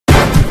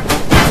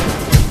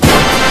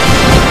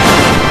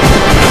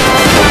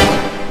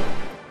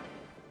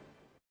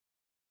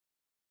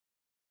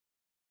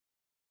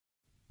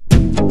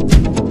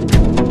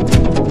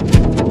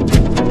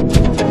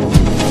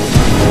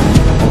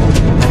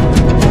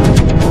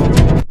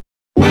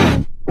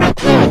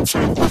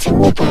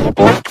we go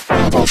Black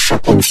Friday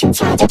shopping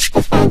since I ditched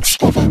the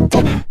Thanksgiving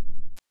dinner.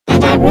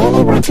 And I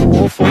really want a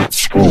new flat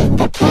screen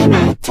that came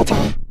out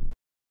today.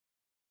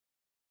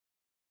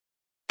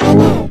 I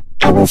know,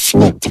 I will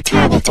sneak to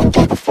Target and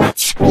get a flat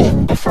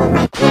screen before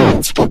my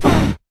parents get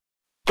there.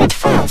 But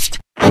first,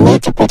 I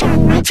need to put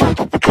on my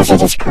jacket because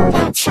it is cold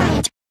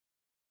outside.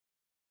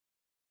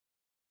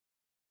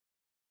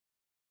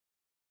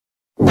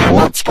 Now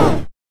let's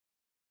go.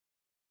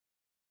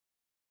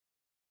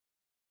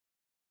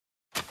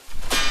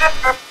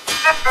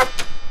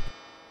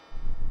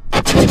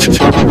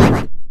 Attention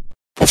everyone.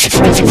 The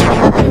streets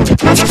are open to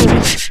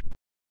passengers.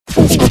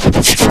 Please get to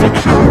the store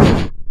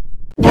home.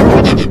 No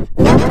running,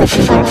 no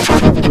pushing or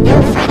shoving, and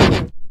no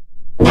fighting.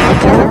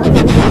 Now go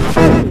and have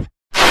fun.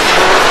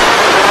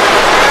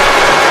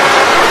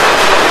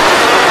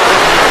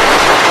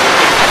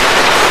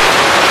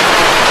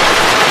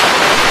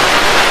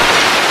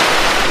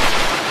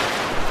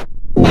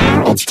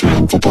 Now it's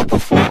time to get the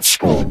flat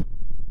screen.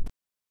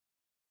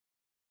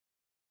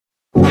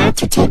 Now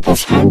to take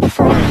this home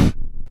before I...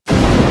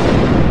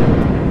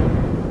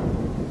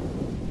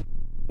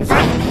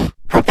 Violy,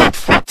 put that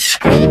flat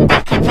screen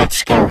back and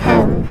let's go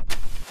home.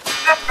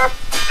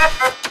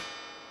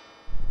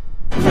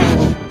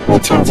 Violy, we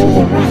told you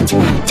you weren't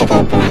allowed to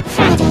go Black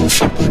Friday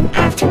shopping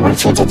after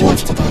what you did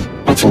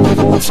yesterday, but you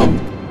never listened.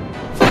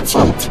 That's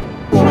it.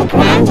 You are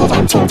grounded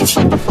until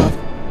December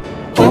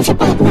 5th. Go to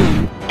bed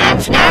now.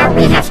 And now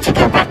we have to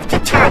go back to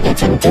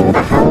Target and do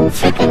the whole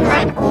freaking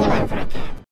line all over again.